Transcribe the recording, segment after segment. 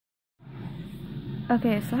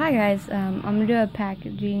Okay, so hi guys, I'm gonna do a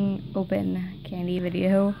packaging open candy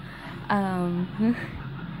video, and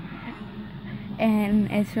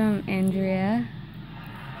it's from Andrea,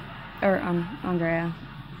 or Andrea,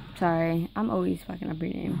 sorry, I'm always fucking up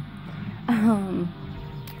your name.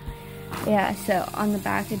 Yeah, so on the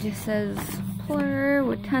back it just says plur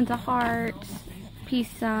with tons of hearts, peace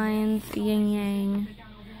signs, yin yang,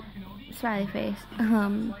 smiley face.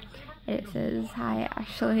 It says hi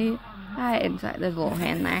Ashley. Hi inside, there's a little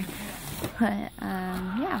hand there. But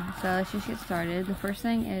yeah, so let's just get started. The first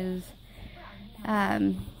thing is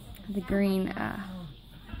the green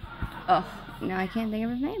oh, now I can't think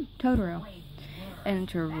of his name. Totoro. And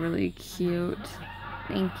it's really cute.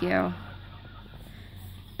 Thank you.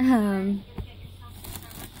 Oh,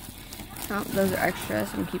 those are extras.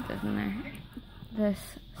 I'm gonna keep those in there. This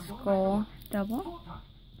skull double.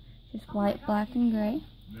 Just white, black, and gray.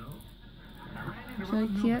 It's really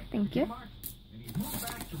cute, thank you.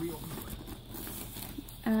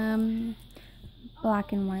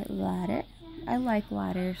 Black and white ladder. I like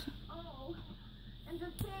ladders.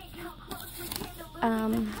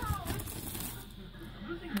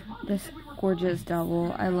 This gorgeous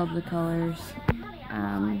double. I love the colors.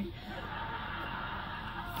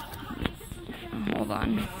 Hold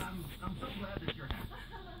on.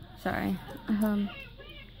 Sorry.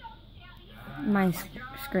 My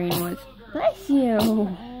screen was. Bless you!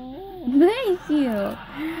 Bless you!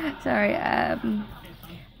 Sorry,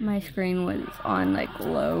 my screen was on like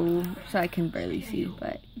low, so I can barely see,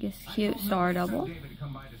 but this cute star double.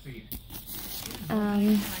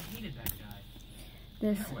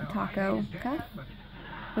 This taco cup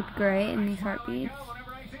with gray and these heart beads.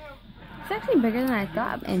 It's actually bigger than I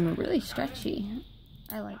thought and really stretchy.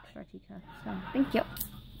 I like stretchy cups, so thank you.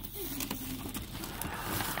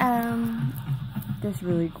 This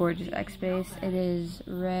really gorgeous X base. It is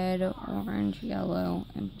red, orange, yellow,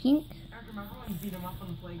 and pink.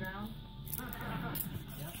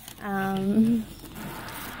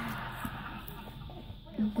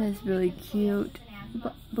 This really cute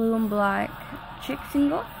blue and black chick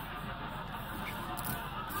single.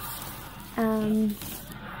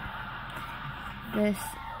 This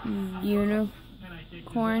unicorn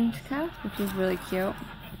cup, which is really cute.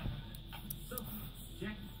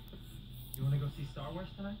 You want to go see Star Wars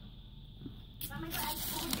tonight?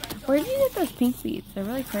 Where did you get those pink beads? They're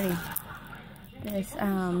really pretty. This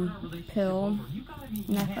pill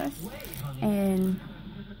necklace, and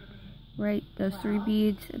right, those three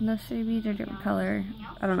beads, and those three beads are different color.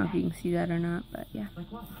 I don't know if you can see that or not, but yeah.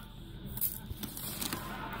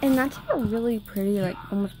 And that's a really pretty, like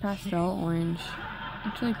almost pastel orange.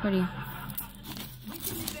 It's really pretty.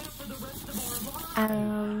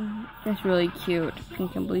 This really cute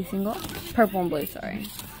pink and blue single. Purple and blue, sorry.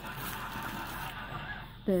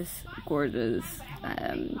 This gorgeous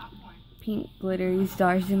pink glittery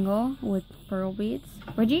star single with pearl beads.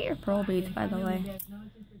 Where'd you get your pearl beads, by the way? It's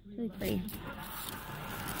really pretty.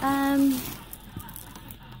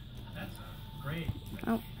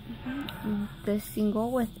 Oh, this single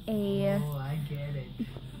with a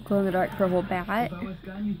glow-in-the-dark purple bat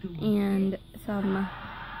and some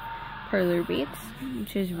perler beads,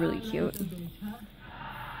 which is really cute.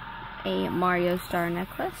 A Mario star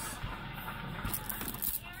necklace.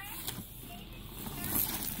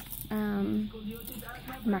 I'm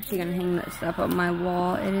actually gonna hang this up on my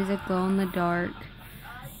wall. It is a glow-in-the-dark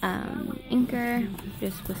inker,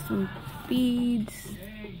 just with some beads.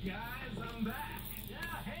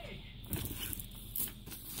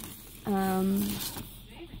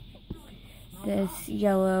 This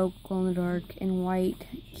yellow glow-in-the-dark and white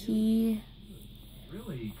key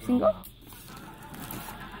single.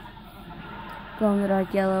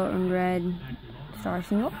 Glow-in-the-dark yellow and red star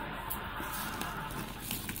single.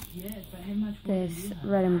 This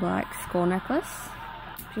red and black skull necklace,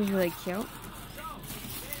 which is really cute.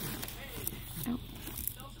 Oh,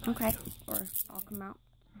 okay, or I'll come out.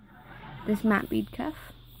 This matte bead cuff.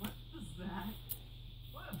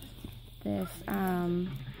 This oh.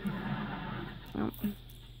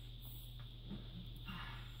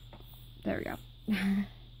 There we go.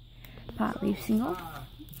 Pot leaf single.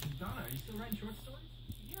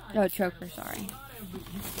 Oh, choker, sorry.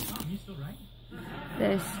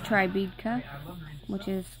 This tri-bead cuff, which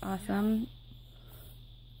is awesome.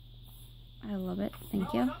 I love it.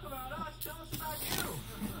 Thank you.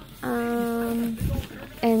 And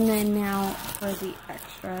then now for the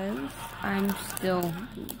extras. I'm still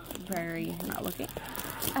very not looking.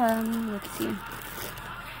 Let's see.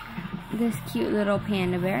 This cute little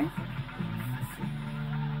panda bear.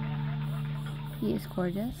 He is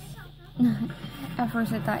gorgeous. At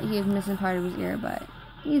first I thought he was missing part of his ear, but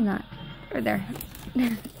he's not. Right there.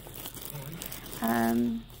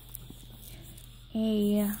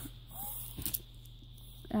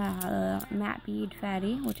 A matte bead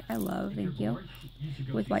fatty, which I love, thank you,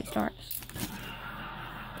 with white stars.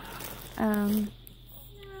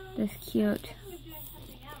 This cute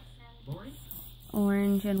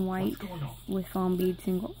orange and white with foam bead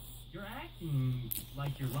single. You're acting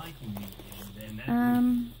like you're liking me, and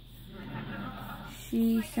then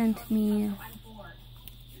she sent me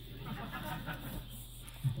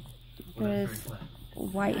this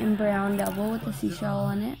white and brown double with a seashell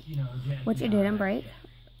on it, which it didn't break.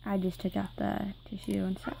 I just took out the tissue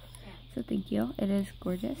and stuff. So thank you. It is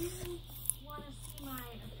gorgeous.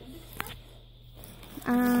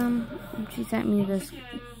 She sent me this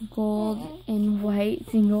gold and white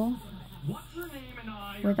single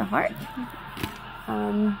with a heart.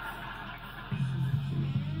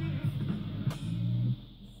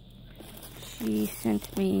 She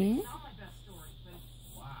sent me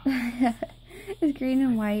this green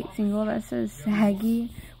and white single that says saggy,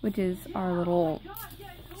 which is our little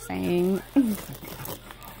saying.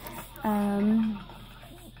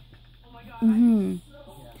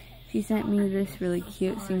 She sent me this really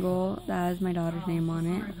cute single that has my daughter's name on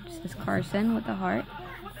it. It says Carson with a heart.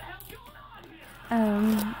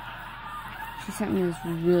 She sent me this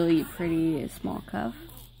really pretty small cuff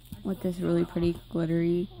with this really pretty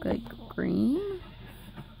glittery, like, green.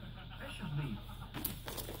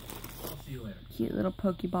 Cute little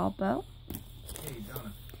Pokeball bow.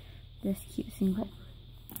 This cute single.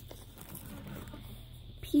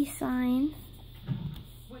 Peace sign.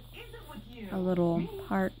 A little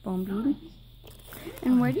heart foam bead.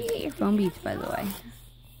 And where do you get your foam beads, by the way?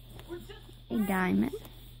 A diamond.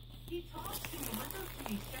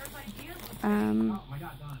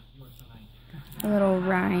 A little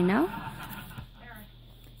rhino.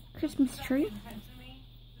 Christmas tree.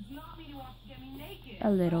 A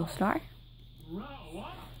little star.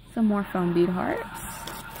 Some more foam bead hearts.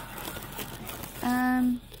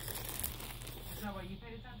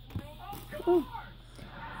 Ooh.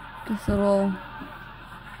 This little,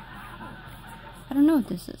 I don't know what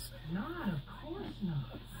this is.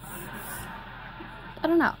 I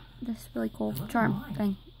don't know. This really cool charm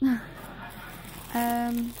thing.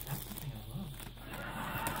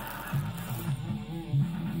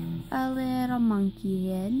 A little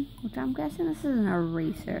monkey head, which I'm guessing this is an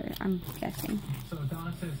eraser. I'm guessing.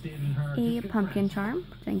 A pumpkin charm.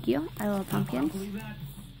 Thank you. I love pumpkins.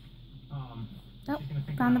 Oh,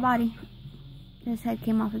 found the body. His head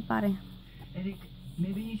came off his body. Eric,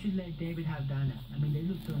 maybe you should let David have Dana. I mean, they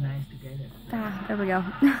look so nice together. Ah, there we go.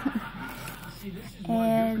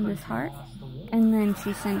 And this heart. And then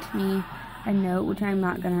she sent me a note, which I'm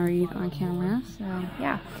not going to read on camera. So,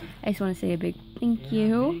 yeah. I just want to say a big thank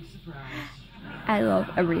you. I love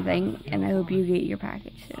everything. And I hope you get your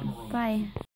package soon. Bye.